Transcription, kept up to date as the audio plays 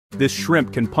This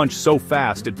shrimp can punch so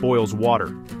fast it boils water.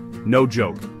 No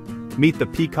joke. Meet the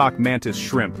Peacock Mantis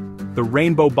Shrimp, the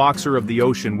rainbow boxer of the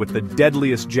ocean with the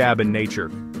deadliest jab in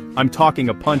nature. I'm talking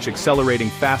a punch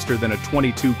accelerating faster than a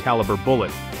 .22 caliber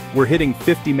bullet. We're hitting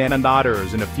 50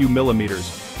 km in a few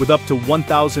millimeters, with up to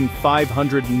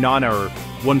 1,500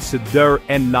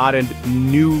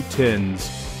 newtons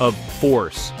of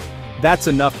force. That's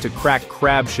enough to crack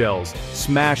crab shells,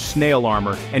 smash snail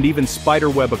armor, and even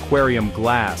spiderweb aquarium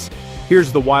glass.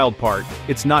 Here's the wild part,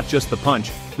 it's not just the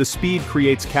punch. The speed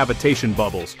creates cavitation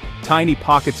bubbles, tiny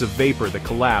pockets of vapor that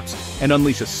collapse and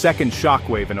unleash a second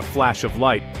shockwave in a flash of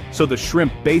light, so the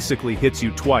shrimp basically hits you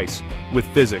twice. With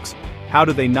physics, how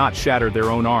do they not shatter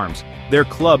their own arms? Their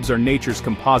clubs are nature's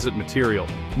composite material,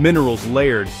 minerals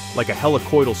layered like a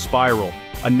helicoidal spiral,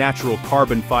 a natural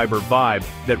carbon fiber vibe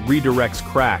that redirects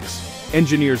cracks.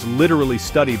 Engineers literally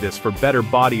study this for better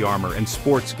body armor and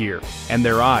sports gear. And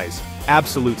their eyes,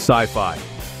 absolute sci-fi.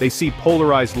 They see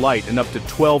polarized light in up to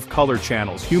 12 color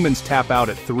channels. Humans tap out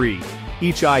at 3.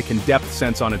 Each eye can depth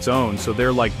sense on its own, so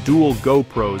they're like dual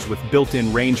GoPros with built-in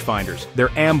rangefinders.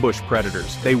 They're ambush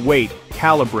predators. They wait,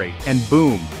 calibrate, and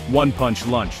boom, one-punch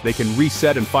lunch. They can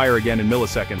reset and fire again in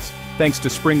milliseconds, thanks to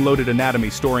spring-loaded anatomy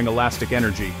storing elastic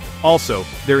energy. Also,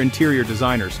 they're interior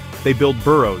designers. They build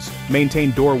burrows,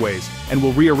 maintain doorways, and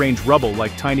will rearrange rubble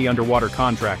like tiny underwater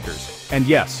contractors. And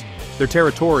yes, they're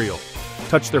territorial.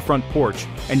 Touch their front porch,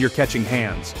 and you're catching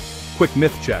hands. Quick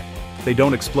myth check, they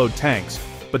don't explode tanks,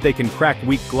 but they can crack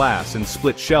weak glass and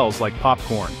split shells like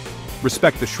popcorn.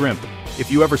 Respect the shrimp.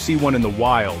 If you ever see one in the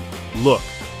wild, look,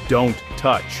 don't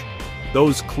touch.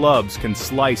 Those clubs can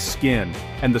slice skin,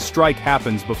 and the strike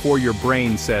happens before your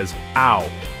brain says, ow.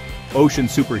 Ocean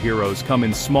superheroes come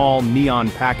in small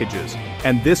neon packages,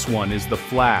 and this one is the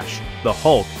Flash, the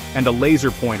Hulk, and a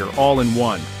laser pointer all in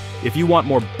one. If you want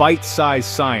more bite-sized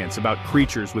science about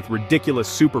creatures with ridiculous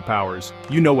superpowers,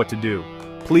 you know what to do.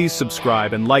 Please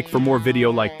subscribe and like for more video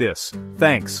like this.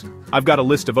 Thanks. I've got a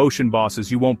list of ocean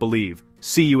bosses you won't believe.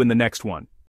 See you in the next one.